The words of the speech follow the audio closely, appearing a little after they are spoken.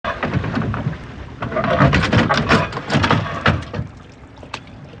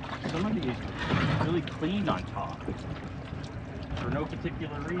clean on top for no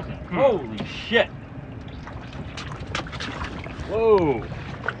particular reason. Holy shit! Whoa!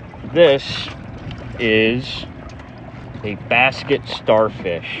 This is a basket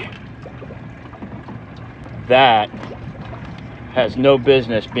starfish that has no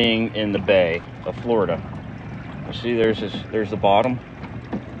business being in the Bay of Florida. See, there's the bottom.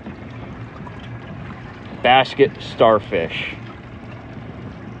 Basket starfish.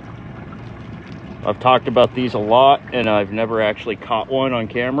 I've talked about these a lot, and I've never actually caught one on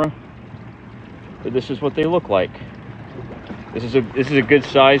camera. But this is what they look like. This is a good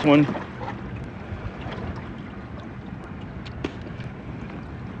size one.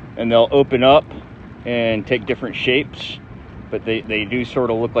 And they'll open up and take different shapes, but they do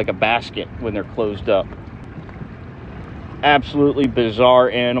sort of look like a basket when they're closed up. Absolutely bizarre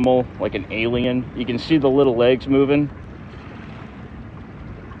animal, like an alien. You can see the little legs moving.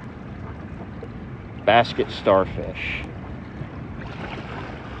 Basket starfish.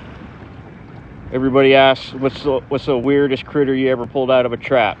 Everybody asks, what's the weirdest critter you ever pulled out of a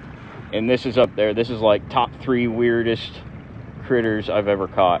trap? And this is up there. This is like top 3 weirdest critters I've ever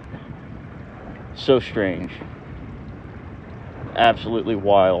caught. So strange. Absolutely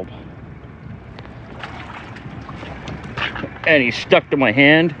wild. And he's stuck to my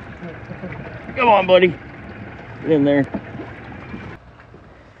hand. Come on, buddy. Get in there.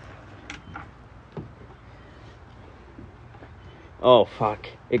 Oh, fuck.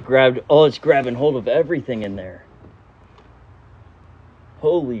 It grabbed... Oh, it's grabbing hold of everything in there.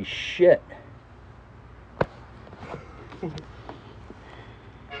 Holy shit.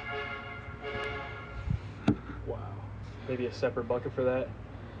 Wow. Maybe a separate bucket for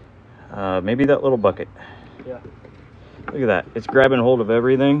that? Maybe that little bucket. Yeah. Look at that. It's grabbing hold of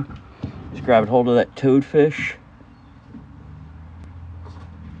everything. It's grabbing hold of that toadfish.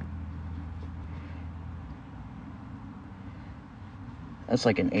 That's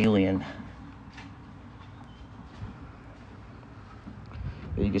like an alien.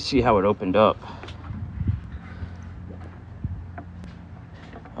 But you can see how it opened up.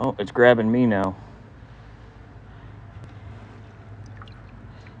 Oh, it's grabbing me now.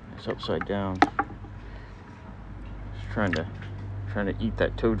 It's upside down. It's trying to eat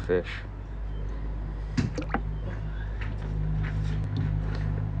that toadfish.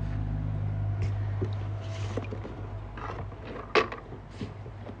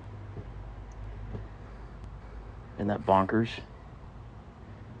 Isn't that bonkers?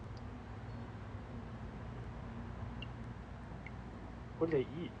 What do they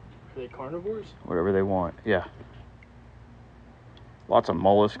eat? Are they carnivores? Whatever they want, yeah. Lots of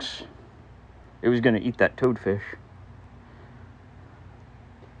mollusks. It was going to eat that toadfish.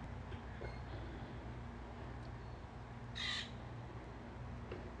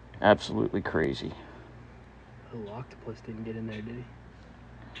 Absolutely crazy. The little octopus didn't get in there, did he?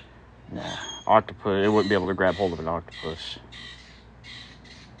 Nah, octopus, it wouldn't be able to grab hold of an octopus.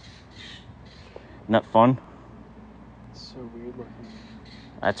 Isn't that fun? It's so weird looking.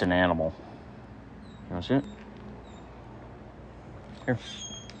 That's an animal. You want to see it? Here.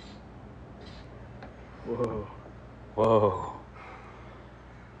 Whoa. Whoa.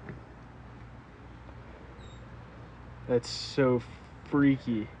 That's so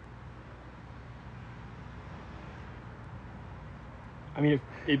freaky. I mean,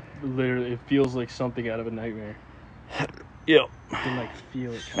 it literally, it feels like something out of a nightmare. Yep. You can like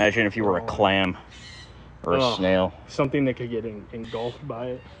feel it. Imagine if you were a clam or a snail. Something that could get engulfed by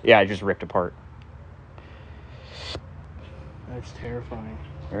it. Yeah, I just ripped apart. That's terrifying.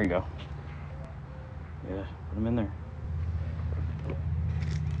 There you go. Yeah, put them in there.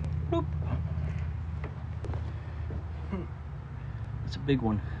 Boop. It's a big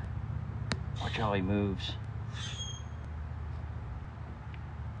one. Watch how he moves.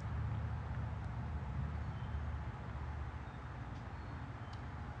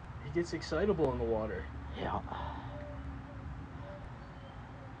 He gets excitable in the water. Yeah.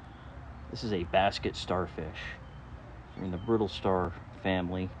 This is a basket starfish. You're in the brittle star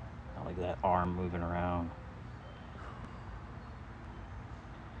family. I like that arm moving around.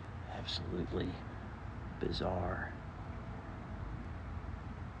 Absolutely bizarre.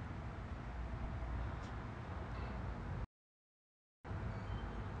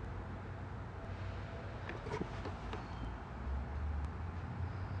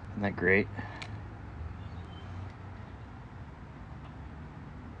 Isn't that great?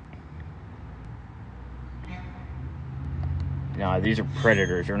 No, these are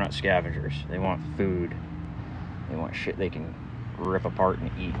predators. They're not scavengers. They want food. They want shit they can rip apart and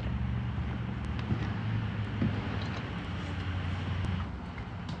eat.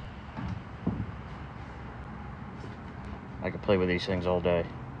 I could play with these things all day.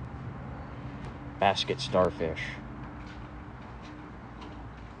 Basket starfish.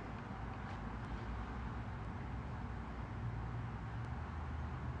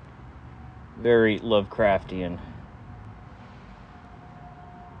 Very Lovecraftian.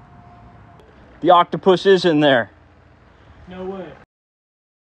 The octopus is in there. No way.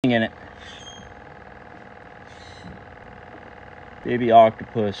 In it. Baby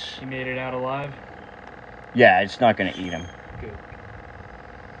octopus. He made it out alive? Yeah, it's not gonna eat him. Good.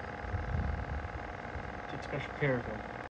 Take special care of him.